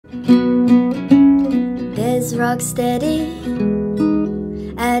There's Rocksteady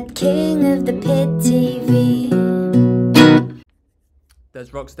at King of the Pit TV.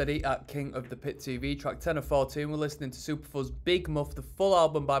 There's Rocksteady at King of the Pit TV, track 10 of 14. We're listening to Superfuzz's Big Muff, the full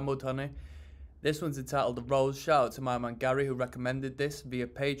album by Mudhoney. This one's entitled The Rose. Shout out to my man Gary who recommended this via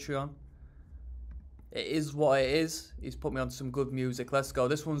Patreon. It is what it is. He's put me on some good music. Let's go.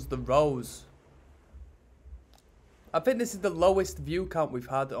 This one's The Rose. I think this is the lowest view count we've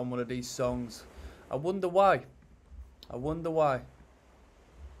had on one of these songs. I wonder why. I wonder why.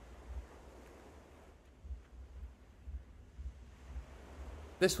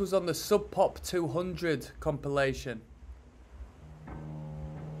 This was on the Sub Pop 200 compilation.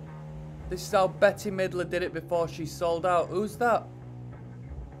 This is how Betty Midler did it before she sold out. Who's that?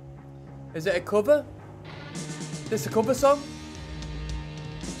 Is it a cover? Is this a cover song?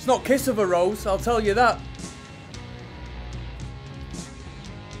 It's not Kiss of a Rose, I'll tell you that.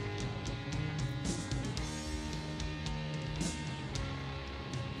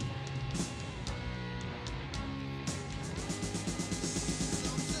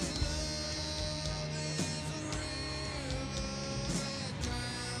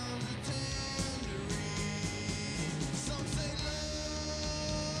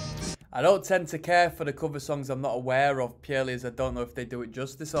 I don't tend to care for the cover songs I'm not aware of, purely as I don't know if they do it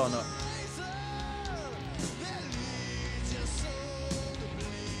justice or not.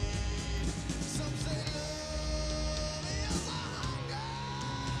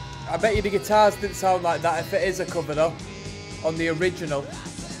 I bet you the guitars didn't sound like that if it is a cover though, on the original.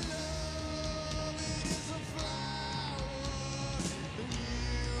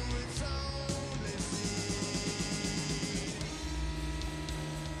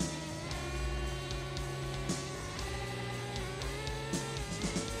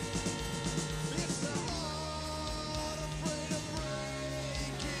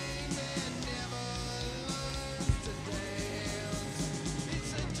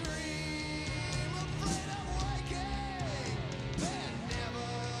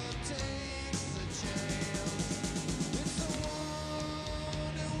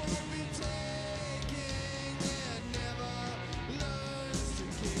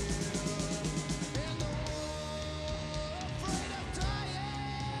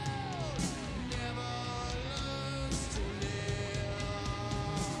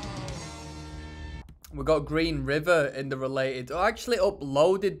 We got Green River in the related, or actually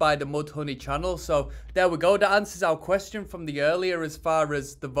uploaded by the Mudhoney channel. So there we go. That answers our question from the earlier as far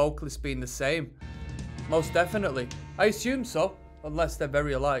as the vocalist being the same. Most definitely. I assume so, unless they're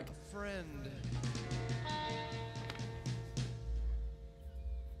very alike. Friend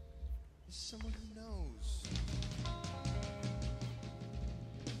is someone who knows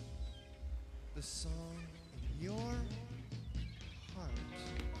the song in your heart.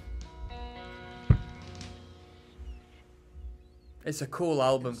 It's a cool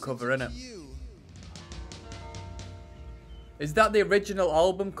album cover, isn't it? Is that the original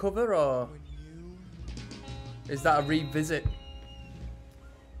album cover, or is that a revisit?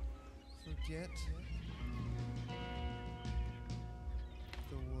 Forget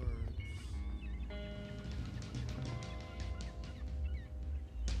the words.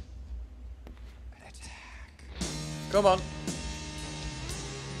 Attack. Come on.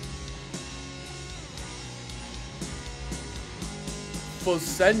 Fuzz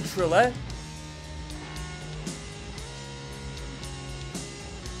Central, eh?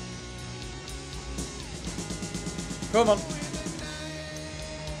 Come on.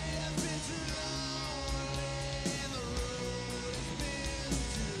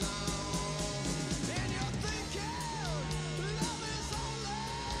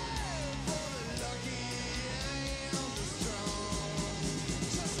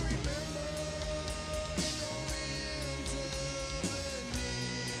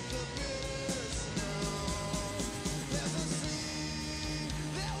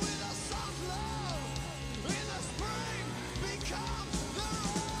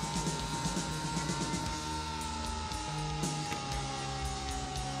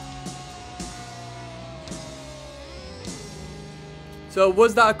 So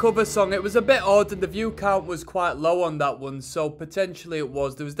was that a cover song? It was a bit odd and the view count was quite low on that one, so potentially it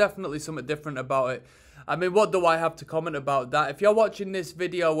was. There was definitely something different about it. I mean, what do I have to comment about that? If you're watching this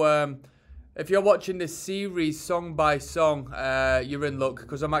video, if you're watching this series song by song, you're in luck,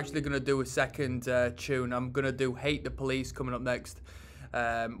 because I'm actually going to do a second tune. I'm going to do Hate the Police coming up next.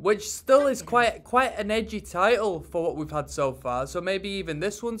 Which still is quite an edgy title for what we've had so far, so maybe even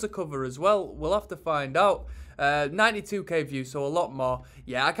this one's a cover as well. We'll have to find out. 92k views, so a lot more.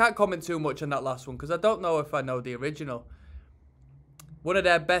 Yeah, I can't comment too much on that last one because I don't know if I know the original. One of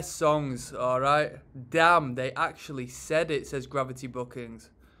their best songs, alright? Damn, they actually said it, says Gravity Bookings.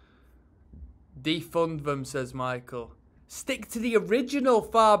 Defund them, says Michael. Stick to the original,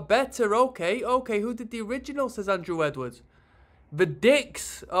 far better. Okay, okay, who did the original, says Andrew Edwards. The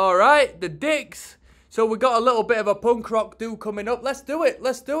Dicks, alright, the Dicks. So we got a little bit of a punk rock do coming up. Let's do it,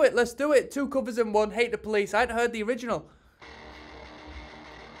 let's do it, let's do it. 2 covers in one, Hate the Police. I hadn't heard the original.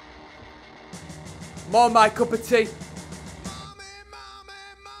 More my cup of tea.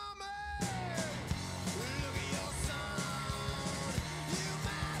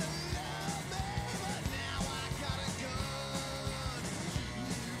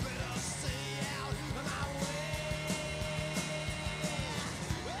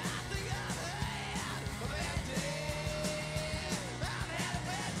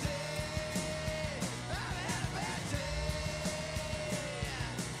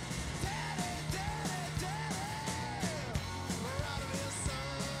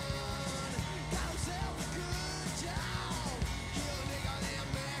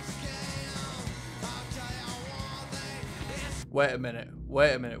 Wait a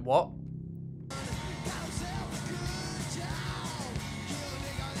minute, what?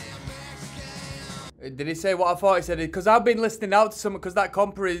 Did he say what I thought he said? Because I've been listening out to someone, because that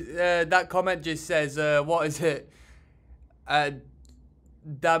comment just says, what is it?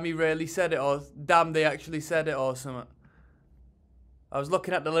 Damn, he really said it, or damn, they actually said it, or something. I was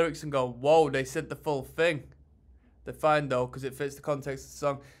looking at the lyrics and going, whoa, they said the full thing. They're fine though, because it fits the context of the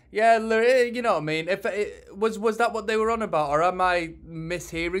song. Yeah, you know what I mean. If was that what they were on about, or am I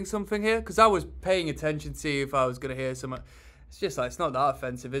mishearing something here? Because I was paying attention to see if I was gonna hear something. It's just like, it's not that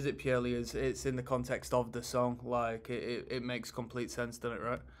offensive, is it? Purely as it's in the context of the song. Like it makes complete sense, doesn't it?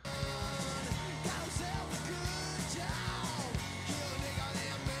 Right?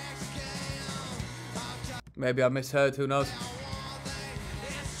 Maybe I misheard. Who knows?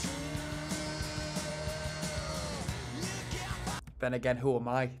 Then again, who am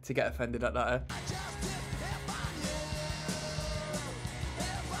I to get offended at that, eh?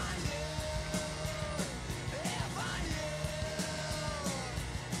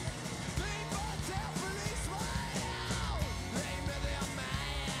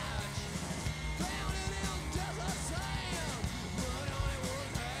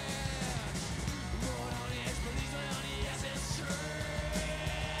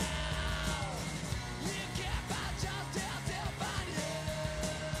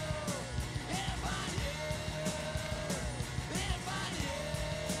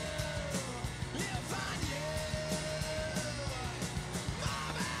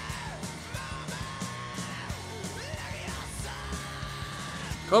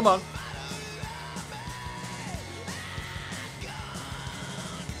 Come on.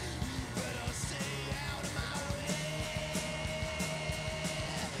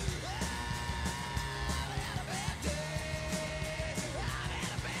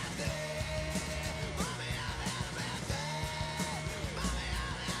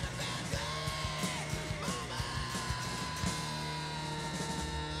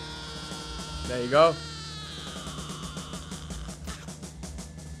 There you go.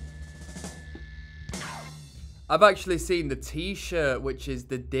 I've actually seen the t-shirt, which is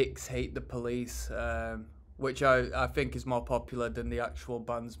the Dicks Hate the Police, which I think is more popular than the actual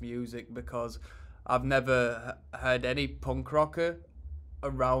band's music, because I've never heard any punk rocker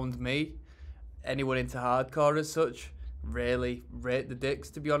around me, anyone into hardcore as such, really rate the Dicks,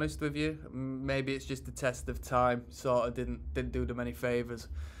 to be honest with you. Maybe it's just the test of time sort of didn't do them any favours.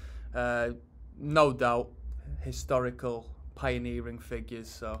 No doubt, historical pioneering figures,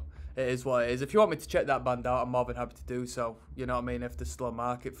 so it is what it is. If you want me to check that band out, I'm more than happy to do so. You know what I mean? If there's still a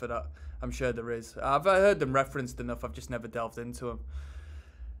market for that, I'm sure there is. I've heard them referenced enough, I've just never delved into them.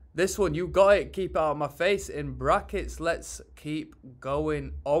 This one, You Got It, Keep It Out of My Face, in brackets. Let's keep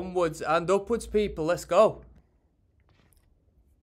going onwards and upwards, people. Let's go.